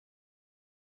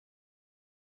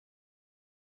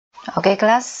Okay,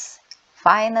 class.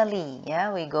 Finally,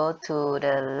 we go to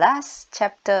the last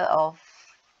chapter of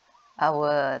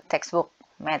our textbook,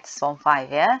 Maths Form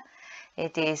 5.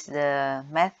 It is the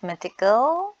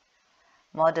mathematical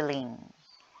modeling.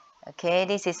 Okay,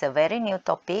 this is a very new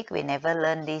topic. We never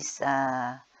learned this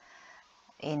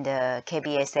in the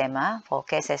KBSM. For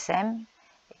KSSM,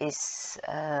 is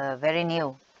very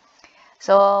new.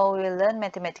 So we'll learn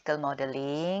mathematical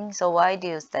modeling. So why do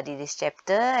you study this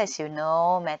chapter? As you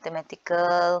know,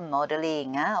 mathematical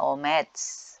modeling or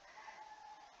maths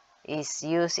is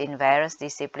used in various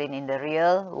disciplines in the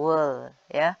real world.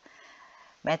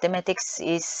 Mathematics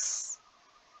is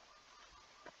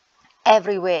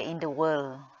everywhere in the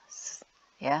world.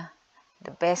 The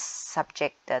best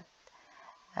subject that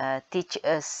teach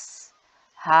us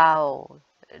how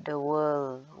the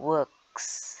world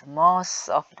works. Most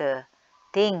of the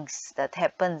things that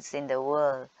happens in the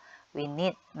world, we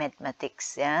need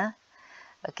mathematics.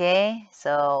 Okay,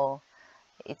 so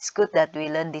it's good that we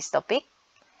learn this topic.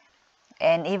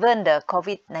 And even the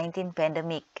COVID-19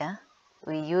 pandemic,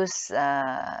 we use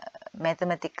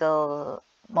mathematical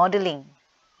modeling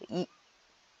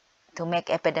to make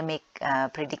epidemic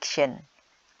prediction.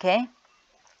 Okay,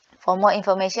 for more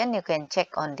information you can check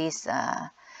on this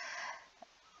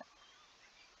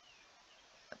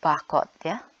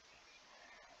barcode.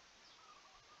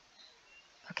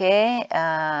 Okay,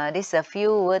 these are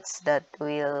few words that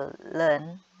we'll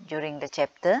learn during the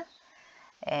chapter,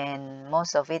 and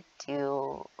most of it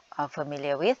you are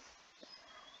familiar with.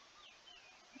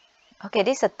 Okay,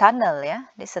 this is a tunnel.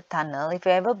 This is a tunnel. If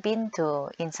you ever been to,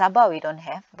 in Sabah we don't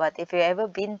have, but if you ever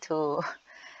been to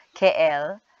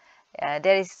KL,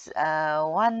 there is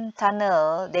one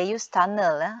tunnel. They use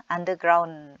tunnel,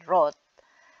 underground road,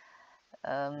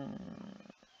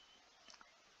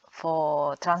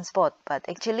 for transport, but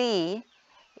actually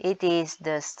it is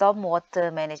the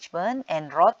stormwater management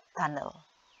and road tunnel.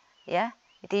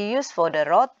 It is used for the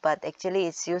road, but actually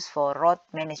it's used for road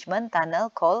management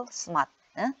tunnel called SMART.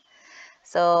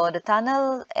 So the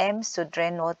tunnel aims to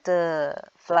drain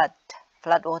flood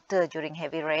water during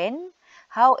heavy rain.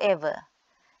 However,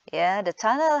 the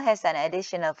tunnel has an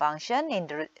additional function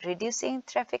in reducing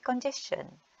traffic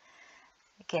congestion.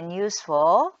 It can use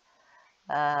for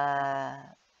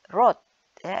road,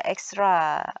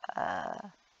 extra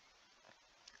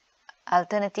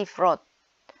alternative road,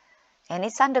 and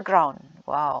it's underground.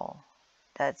 Wow,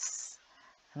 that's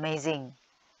amazing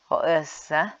for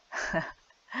us.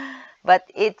 But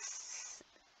it's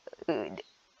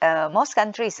most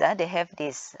countries they have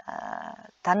this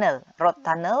road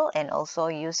tunnel, and also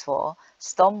used for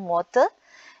storm water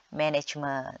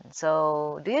management.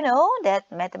 So do you know that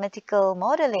mathematical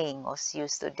modeling was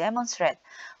used to demonstrate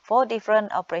 4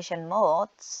 different operation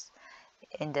modes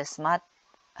in the SMART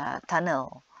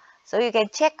tunnel? So you can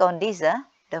check on this,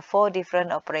 the 4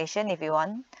 different operation, if you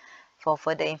want for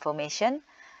further information,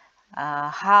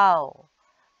 how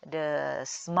the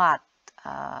SMART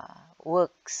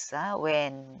works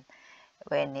when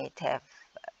it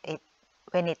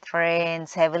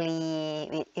rains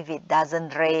heavily, if it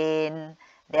doesn't rain.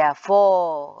 There are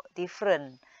 4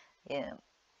 different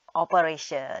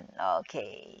operation.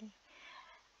 Okay.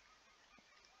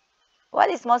 What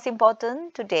is most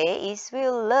important today is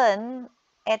we'll learn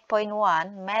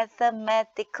 8.1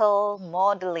 mathematical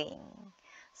modeling.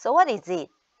 So what is it?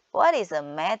 What is a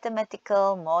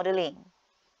mathematical modeling?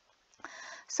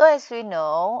 So as we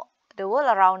know, the world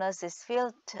around us is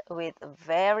filled with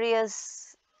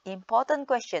various important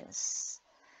questions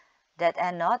that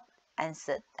are not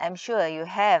answered. I'm sure you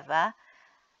have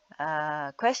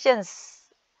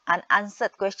questions,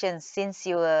 unanswered questions since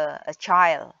you were a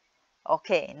child.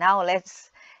 Okay, now let's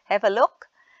have a look.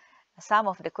 Some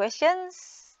of the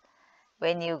questions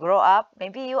when you grow up,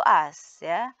 maybe you ask,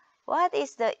 what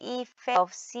is the effect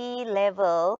of sea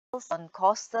levels on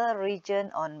coastal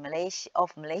region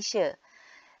of Malaysia?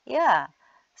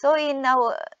 So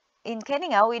in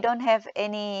Kenya we don't have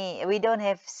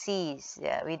seas.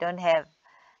 We don't have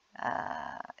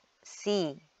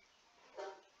sea.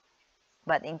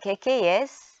 But in KK,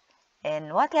 yes.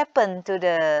 And what happened to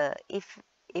the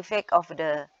effect of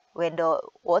when the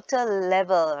water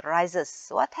level rises?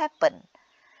 What happened?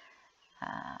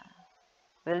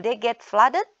 Will they get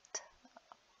flooded?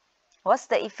 What's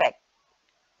the effect?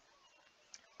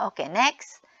 Okay,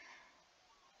 next.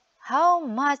 How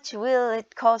much will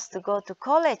it cost to go to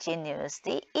college in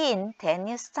university in 10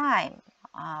 years' time?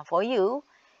 For you,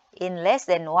 in less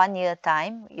than 1 year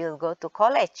time, you'll go to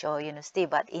college or university.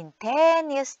 But in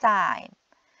 10 years' time,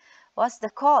 what's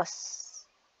the cost?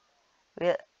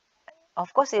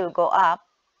 Of course, it will go up,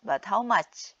 but how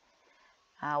much?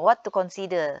 What to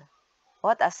consider?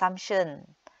 what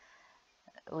assumption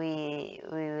we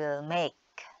will make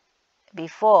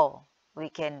before we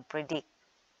can predict.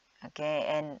 Okay,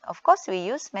 and of course we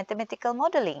use mathematical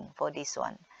modeling for this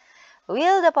one.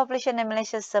 Will the population in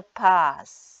Malaysia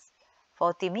surpass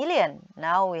 40 million?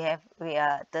 Now we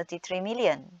are 33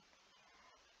 million.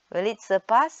 Will it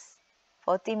surpass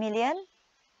 40 million?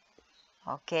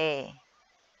 Okay,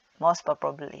 most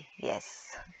probably,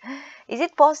 yes. Is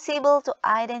it possible to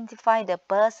identify the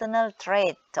personal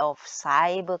trait of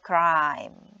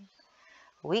cybercrime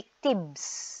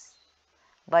victims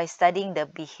by studying the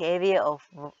behavior of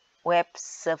web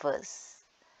servers?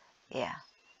 Yeah.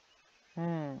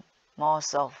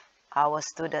 Most of our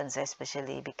students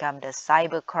especially become the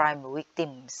cybercrime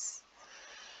victims.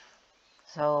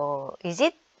 So is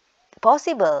it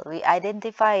possible we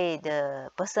identify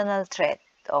the personal trait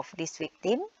of this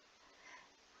victim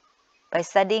by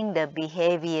studying the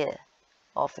behavior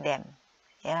of them?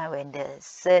 Yeah, when they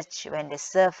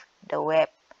surf the web.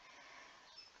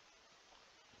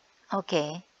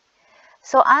 Okay,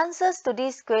 so answers to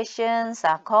these questions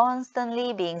are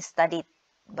constantly being studied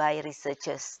by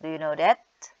researchers. Do you know that?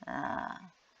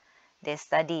 They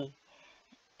study.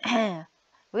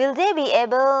 Will they be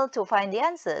able to find the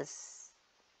answers?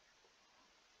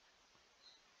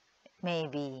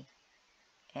 Maybe.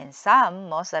 And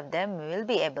most of them will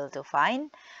be able to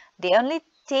find. The only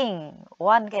thing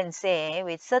one can say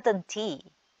with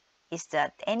certainty is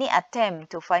that any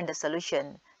attempt to find a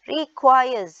solution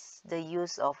requires the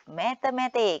use of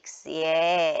mathematics.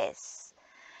 Yes.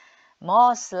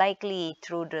 Most likely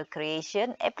through the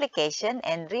creation, application,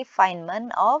 and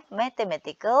refinement of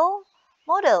mathematical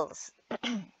models.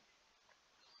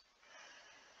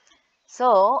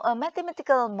 So, a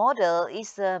mathematical model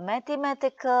is a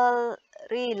mathematical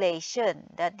relation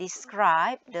that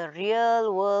describes the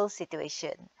real world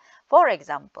situation. For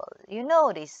example, you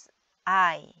know this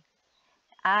I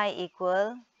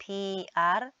equal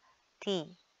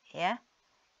PRT. Yeah.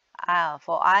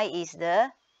 For I is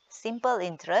the simple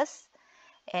interest,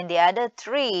 and the other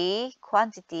three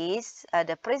quantities are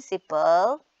the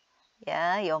principal,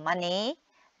 yeah, your money,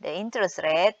 the interest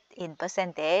rate in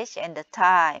percentage, and the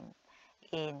time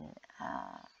in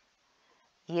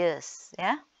years.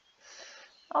 Yeah.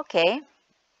 Okay.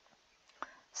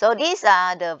 So these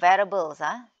are the variables.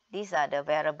 These are the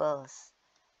variables,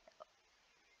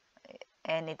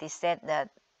 and it is said that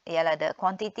the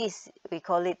quantities, we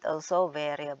call it also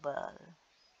variable.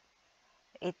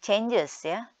 It changes.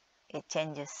 Yeah, it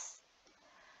changes.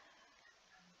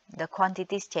 The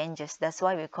quantities changes. That's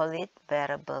why we call it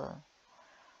variable.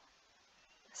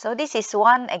 So this is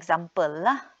one example,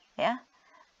 yeah,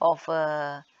 of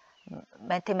a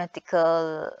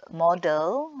mathematical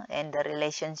model and the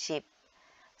relationship.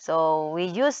 So we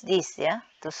use this,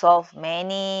 to solve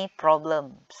many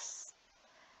problems.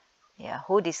 Yeah,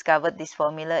 who discovered this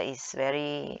formula is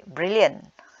very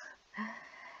brilliant.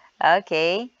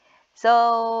 Okay,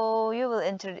 so you will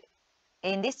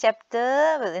in this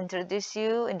chapter, we'll introduce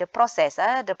you in the process.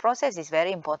 The process is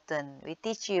very important. We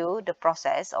teach you the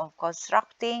process of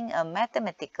constructing a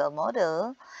mathematical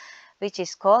model, which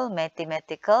is called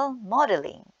mathematical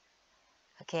modeling.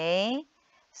 Okay,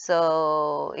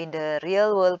 so in the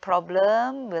real world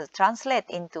problem, we'll translate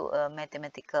into a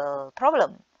mathematical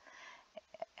problem.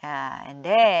 And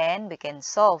then we can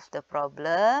solve the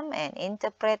problem and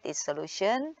interpret its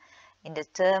solution in the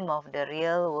term of the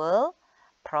real world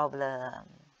problem.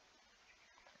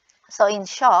 So in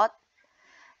short,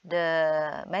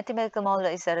 the mathematical model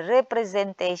is a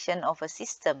representation of a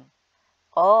system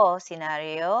or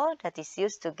scenario that is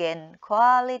used to gain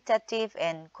qualitative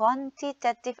and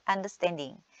quantitative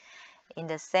understanding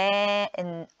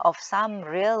of some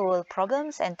real-world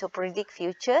problems and to predict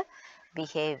future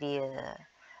behavior.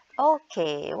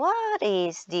 Okay, what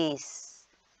is this?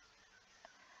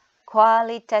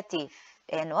 Qualitative.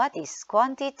 And what is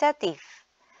quantitative?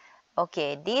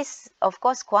 Okay, this, of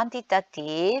course,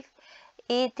 quantitative,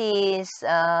 it is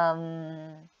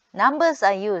numbers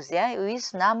are used. Yeah, we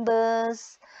use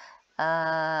numbers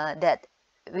that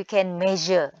we can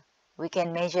measure. We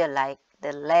can measure like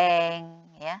the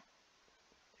length, yeah,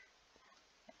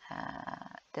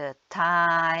 the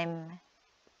time,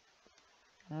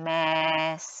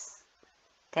 mass,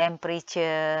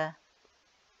 temperature,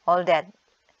 all that.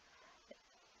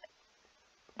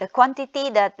 The quantity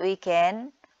that we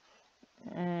can,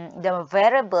 the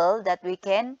variable that we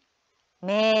can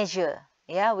measure.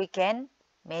 Yeah, we can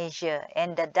measure,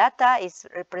 and the data is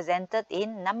represented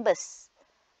in numbers.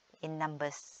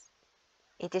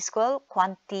 It is called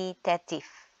quantitative.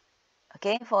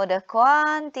 Okay, for the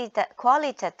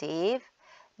qualitative,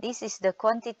 this is the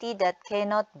quantity that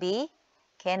cannot be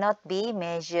cannot be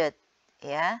measured.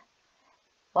 Yeah.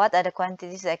 What are the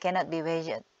quantities that cannot be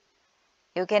measured?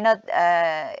 You cannot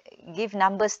give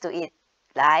numbers to it,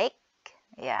 like,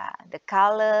 yeah, the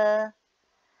color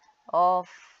of,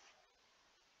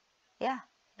 yeah,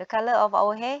 the color of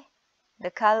our hair,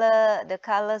 the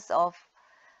colors of,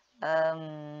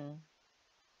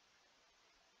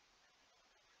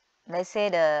 let's say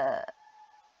the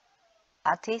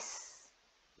artist.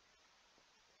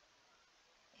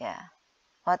 Yeah.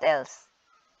 What else?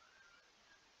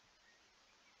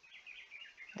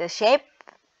 The shape.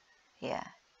 Yeah.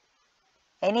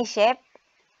 Any shape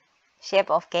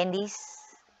of candies,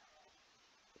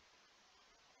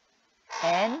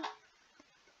 and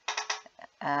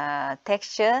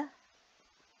texture,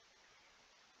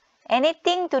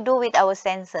 anything to do with our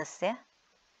senses. Yeah,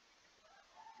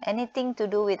 anything to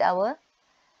do with our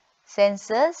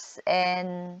senses.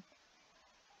 And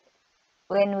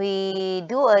when we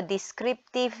do a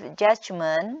descriptive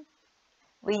judgment,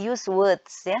 we use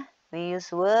words. Yeah, we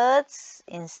use words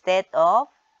instead of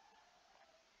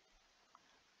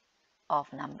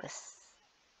numbers.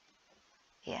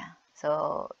 Yeah,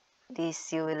 so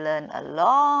this you will learn a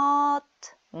lot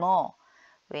more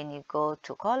when you go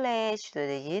to college, to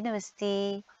the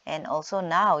university, and also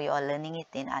now you are learning it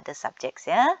in other subjects.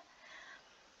 Yeah.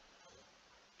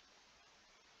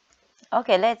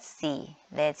 Okay, let's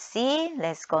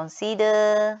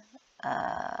consider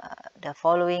the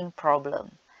following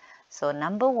problem. So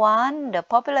number one, the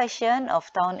population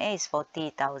of town A is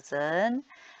 40,000.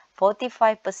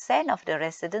 45% of the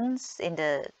residents in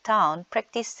the town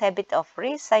practice habit of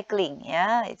recycling.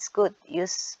 Yeah, it's good.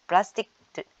 Use plastic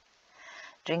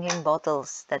drinking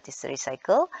bottles that is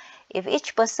recycled. If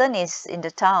each person is in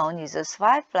the town uses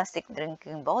 5 plastic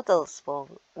drinking bottles per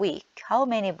week, how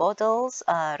many bottles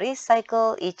are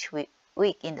recycled each week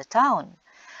in the town?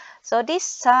 So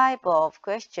this type of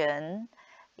question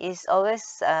is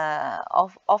always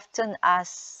often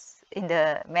asked in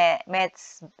the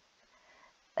maths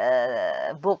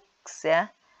books, yeah,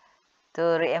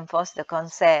 to reinforce the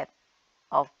concept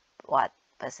of what?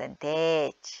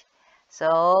 Percentage.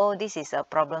 So this is a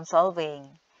problem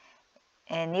solving,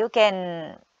 and you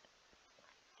can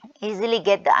easily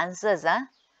get the answers.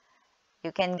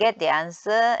 You can get the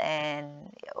answer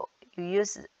and you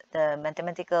use the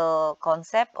mathematical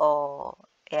concept or,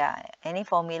 yeah, any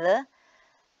formula,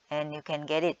 and you can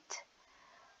get it.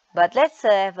 But let's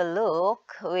have a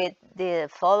look with the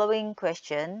following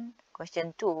question.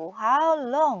 Question 2. How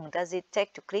long does it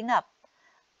take to clean up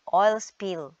oil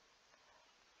spill,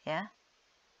 yeah,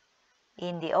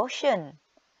 in the ocean?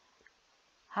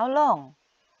 How long?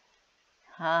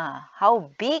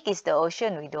 How big is the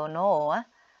ocean? We don't know.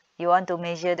 You want to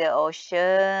measure the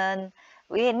ocean,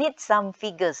 we need some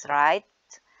figures, right?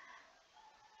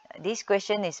 This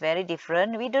question is very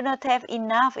different. We do not have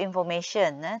enough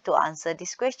information to answer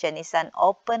this question. It's an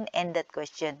open-ended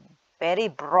question, very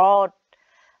broad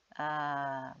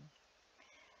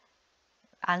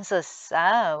answers.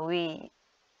 We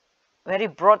very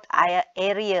broad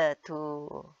area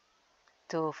to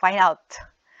find out.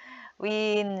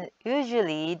 We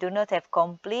usually do not have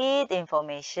complete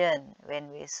information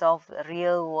when we solve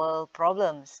real-world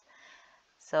problems.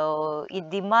 So it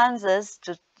demands us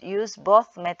to use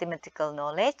both mathematical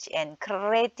knowledge and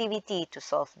creativity to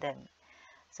solve them.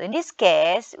 So in this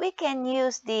case, we can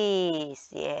use this.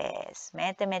 Yes,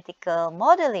 mathematical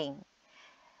modeling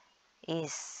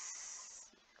is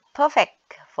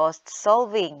perfect for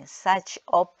solving such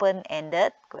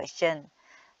open-ended question.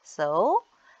 So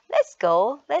let's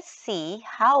see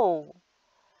how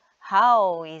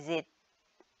is it,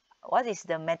 what is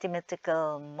the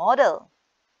mathematical model.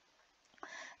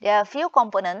 There are a few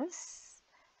components.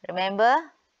 Remember,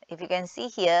 if you can see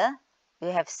here, you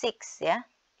have 6, yeah?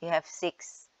 You have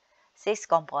 6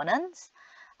 components.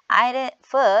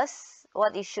 First,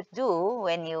 what you should do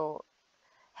when you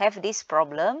have this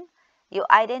problem, you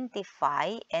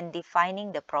identify and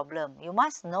defining the problem. You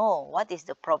must know what is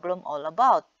the problem all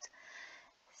about.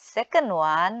 Second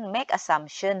one, make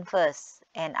assumption first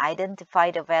and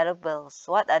identify the variables.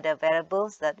 What are the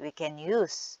variables that we can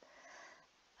use?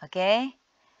 Okay?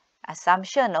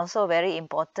 Assumption also very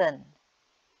important.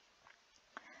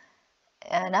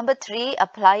 Number 3,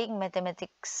 applying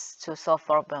mathematics to solve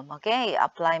problem. Okay,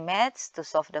 apply maths to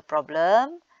solve the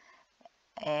problem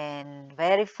and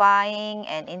verifying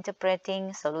and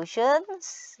interpreting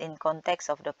solutions in context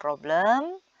of the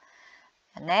problem.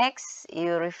 Next,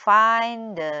 you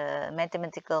refine the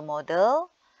mathematical model.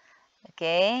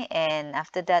 Okay, and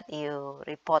after that you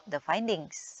report the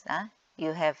findings.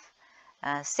 You have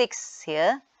 6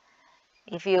 here.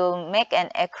 If you make an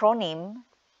acronym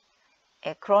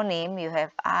acronym, you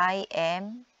have I,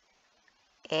 M,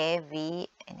 A, V,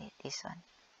 and this one.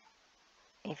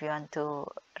 If you want to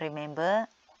remember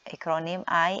acronym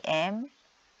I, M,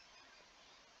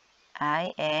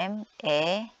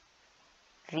 A,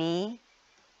 V,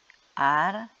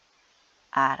 R,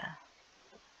 R.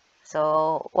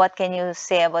 So what can you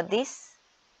say about this?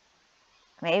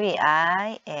 Maybe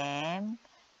I am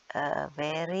a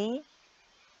very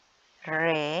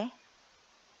rare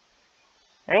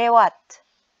what?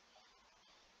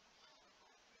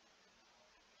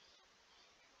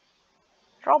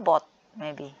 Robot,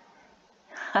 maybe.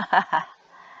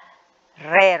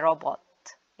 Rare robot.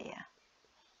 Yeah.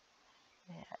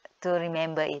 To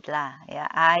remember it lah. Yeah.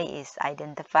 I is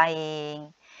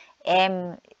identifying.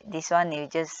 M, this one you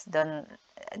just don't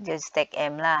just take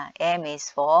M lah. M is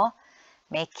for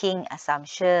making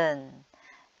assumption.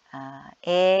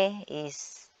 A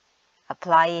is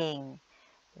applying.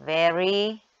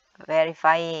 Very,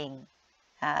 verifying.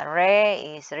 Rare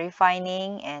is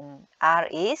refining, and R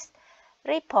is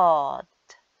report.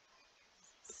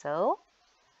 So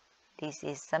this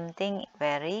is something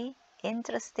very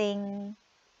interesting.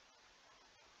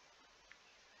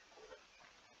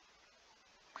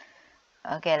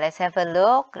 Okay, let's have a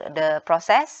look the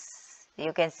process.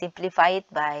 You can simplify it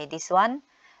by this one.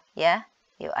 Yeah,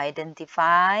 you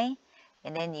identify,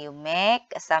 and then you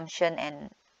make assumption and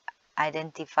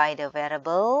identify the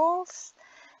variables,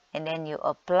 and then you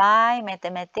apply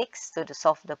mathematics to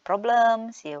solve the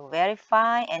problems. You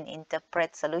verify and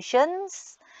interpret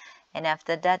solutions, and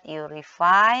after that you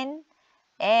refine,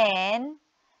 and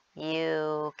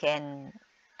you can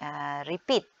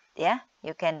repeat. Yeah,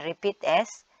 you can repeat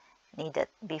as needed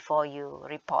before you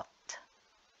report.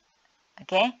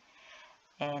 Okay,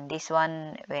 and this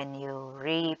one when you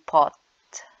report.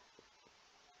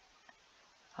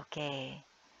 Okay,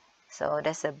 so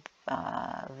that's a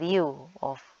view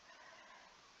of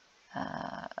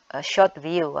a short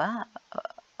view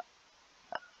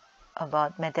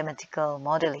about mathematical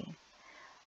modeling.